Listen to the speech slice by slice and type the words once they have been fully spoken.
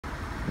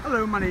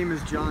Hello, my name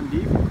is John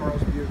D from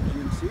Carlsbad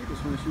GMC.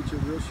 Just want to shoot you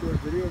a real short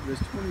video of this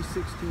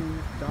 2016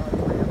 Dodge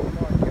Ram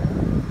Wildcat.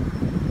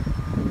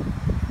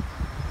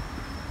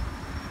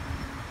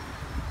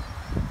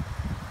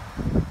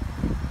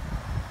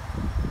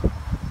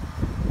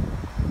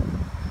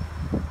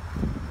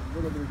 A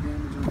little bit of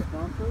damage on the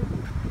bumper.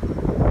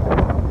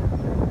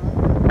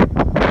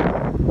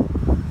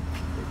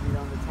 Big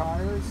on the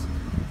tires.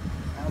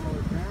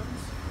 Alloy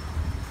rims.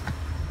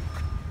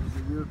 There's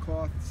the rear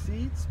cloth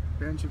seats.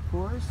 Bench, of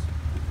course.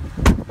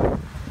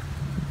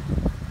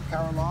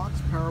 Power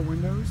locks, power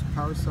windows,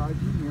 power side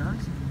view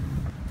mirrors.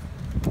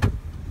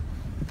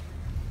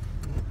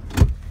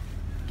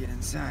 Get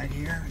inside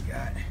here. We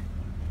got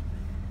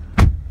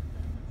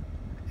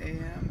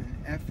AM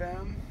and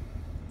FM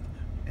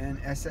and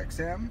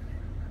SXM.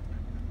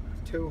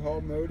 Tow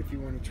haul mode if you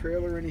want to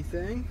trailer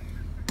anything.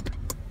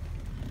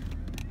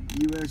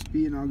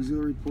 USB and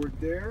auxiliary port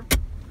there.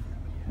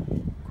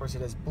 Of course,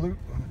 it has Bluetooth.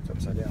 Oh, it's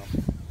upside down.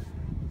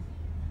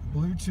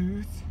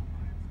 Bluetooth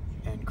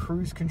and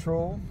cruise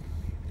control.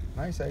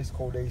 Nice ice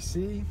cold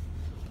AC.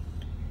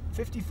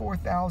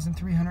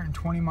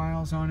 54,320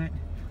 miles on it.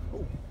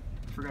 Oh,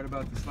 forgot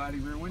about the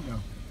sliding rear window.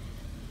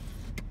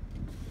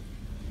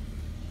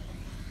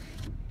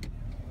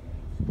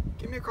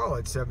 Give me a call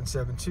at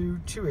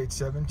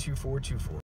 772-287-2424.